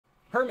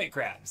hermit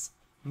crabs.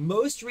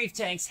 Most reef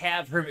tanks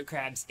have hermit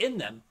crabs in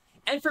them,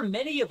 and for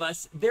many of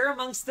us, they're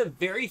amongst the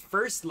very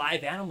first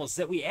live animals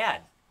that we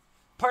add.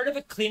 Part of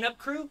a cleanup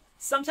crew,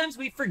 sometimes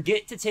we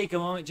forget to take a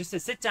moment just to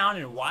sit down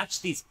and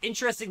watch these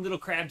interesting little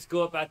crabs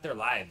go about their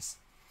lives.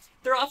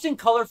 They're often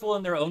colorful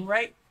in their own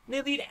right, and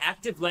they lead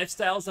active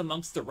lifestyles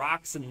amongst the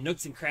rocks and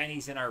nooks and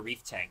crannies in our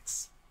reef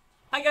tanks.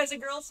 Hi guys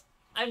and girls,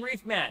 I'm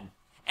ReefMan,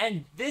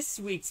 and this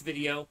week's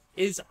video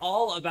is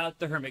all about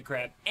the hermit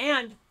crab,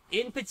 and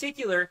in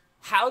particular,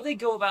 how they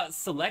go about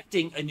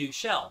selecting a new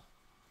shell.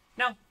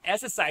 Now,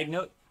 as a side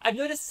note, I've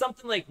noticed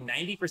something like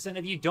 90%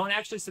 of you don't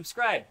actually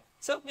subscribe.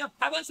 So,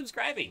 how about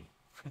subscribing?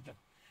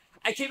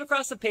 I came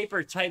across a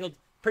paper titled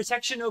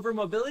Protection Over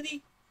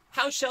Mobility,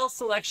 How Shell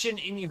Selection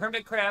in the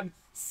Hermit Crab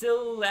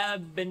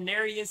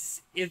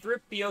Clibanarius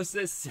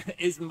erythropus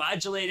is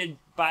Modulated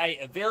by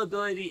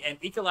Availability and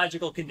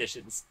Ecological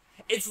Conditions.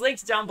 It's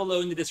linked down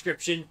below in the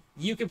description.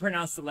 You can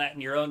pronounce the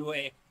Latin your own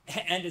way,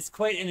 and it's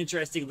quite an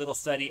interesting little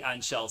study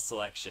on shell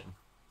selection.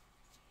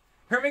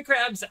 Hermit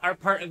crabs are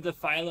part of the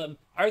phylum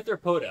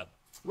Arthropoda,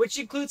 which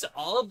includes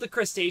all of the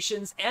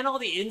crustaceans and all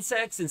the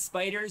insects and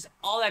spiders,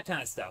 all that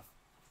kind of stuff.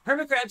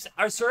 Hermit crabs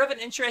are sort of an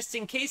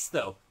interesting case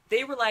though.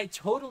 They rely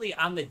totally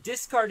on the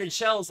discarded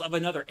shells of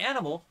another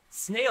animal,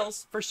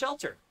 snails, for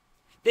shelter.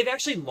 They've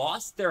actually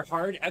lost their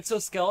hard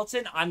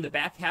exoskeleton on the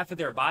back half of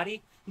their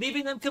body,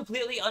 leaving them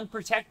completely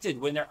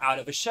unprotected when they're out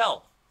of a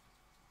shell.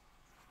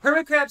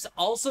 Hermit crabs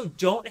also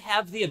don't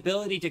have the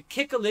ability to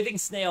kick a living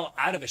snail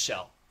out of a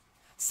shell.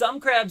 Some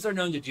crabs are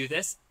known to do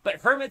this,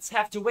 but hermits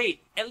have to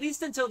wait at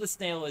least until the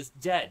snail is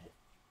dead.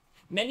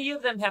 Many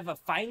of them have a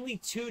finely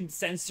tuned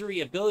sensory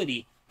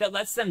ability that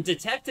lets them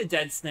detect a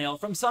dead snail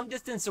from some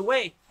distance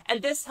away,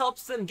 and this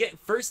helps them get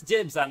first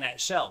dibs on that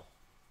shell.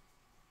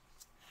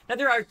 Now,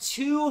 there are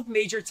two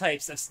major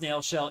types of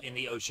snail shell in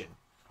the ocean: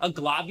 a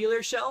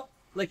globular shell,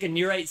 like a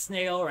nerite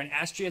snail or an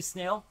astrea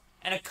snail,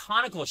 and a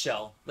conical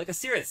shell, like a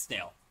cirrus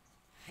snail.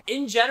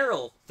 In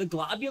general, the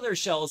globular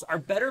shells are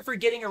better for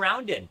getting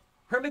around in.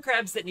 Hermit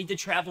crabs that need to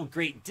travel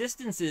great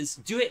distances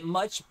do it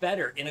much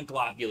better in a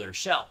globular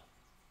shell.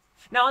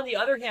 Now, on the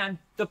other hand,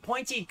 the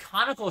pointy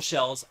conical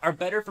shells are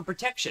better for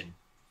protection,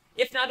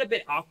 if not a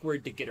bit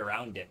awkward to get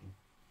around in.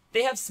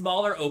 They have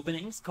smaller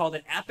openings called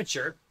an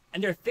aperture,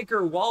 and their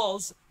thicker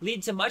walls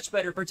lead to much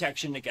better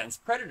protection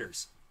against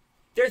predators.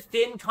 Their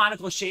thin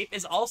conical shape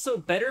is also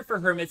better for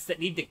hermits that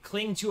need to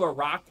cling to a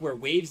rock where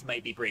waves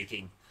might be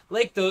breaking,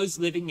 like those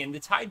living in the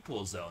tide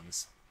pool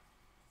zones.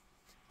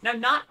 Now,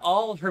 not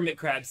all hermit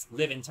crabs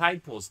live in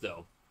tide pools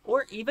though,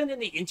 or even in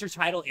the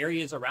intertidal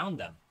areas around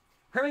them.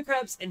 Hermit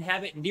crabs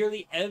inhabit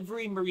nearly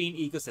every marine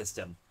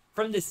ecosystem,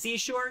 from the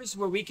seashores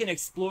where we can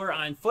explore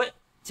on foot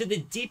to the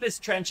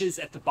deepest trenches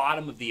at the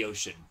bottom of the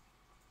ocean.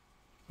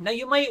 Now,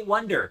 you might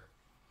wonder,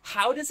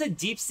 how does a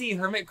deep sea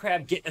hermit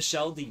crab get a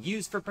shell to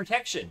use for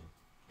protection?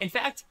 In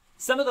fact,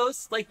 some of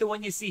those, like the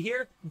one you see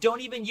here,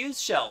 don't even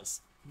use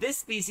shells. This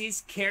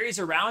species carries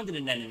around an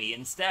anemone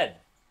instead.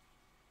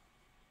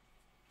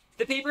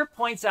 The paper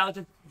points out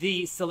that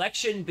the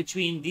selection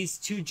between these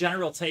two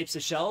general types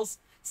of shells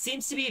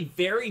seems to be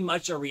very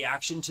much a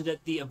reaction to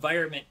the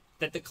environment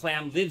that the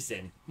clam lives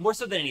in, more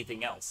so than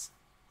anything else.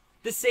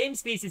 The same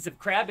species of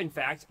crab, in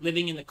fact,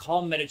 living in the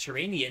calm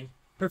Mediterranean,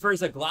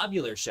 prefers a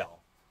globular shell,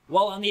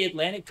 while on the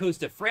Atlantic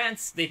coast of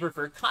France, they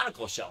prefer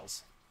conical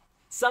shells.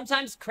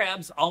 Sometimes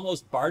crabs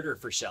almost barter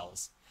for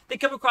shells. They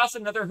come across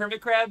another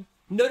hermit crab,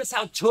 notice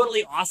how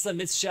totally awesome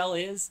its shell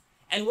is,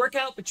 and work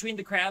out between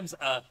the crabs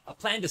a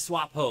plan to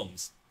swap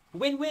homes.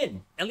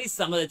 Win-win, at least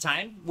some of the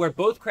time, where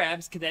both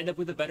crabs could end up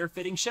with a better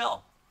fitting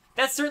shell.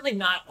 That's certainly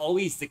not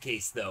always the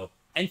case though,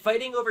 and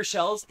fighting over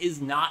shells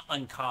is not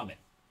uncommon.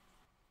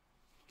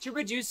 To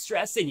reduce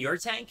stress in your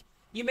tank,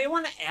 you may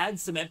want to add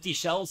some empty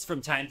shells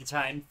from time to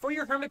time for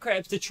your hermit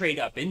crabs to trade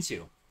up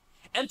into.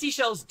 Empty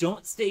shells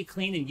don't stay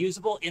clean and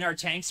usable in our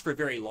tanks for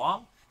very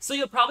long, so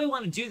you'll probably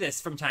want to do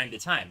this from time to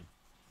time.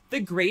 The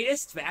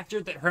greatest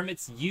factor that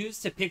hermits use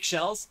to pick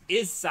shells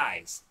is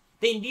size.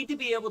 They need to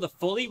be able to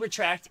fully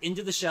retract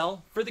into the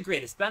shell for the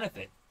greatest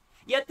benefit.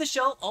 Yet the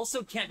shell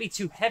also can't be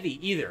too heavy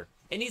either.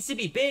 It needs to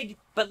be big,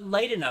 but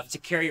light enough to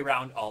carry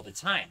around all the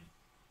time.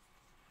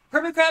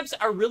 Hermit crabs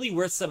are really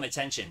worth some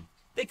attention.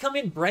 They come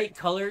in bright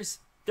colors,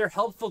 they're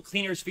helpful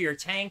cleaners for your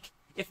tank,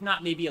 if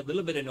not maybe a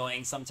little bit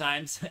annoying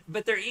sometimes,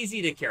 but they're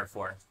easy to care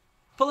for.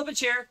 Pull up a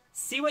chair,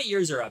 see what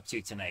yours are up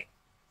to tonight.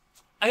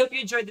 I hope you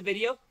enjoyed the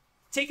video.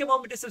 Take a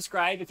moment to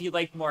subscribe if you'd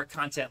like more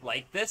content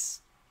like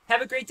this.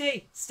 Have a great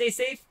day, stay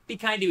safe, be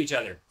kind to each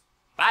other.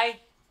 Bye!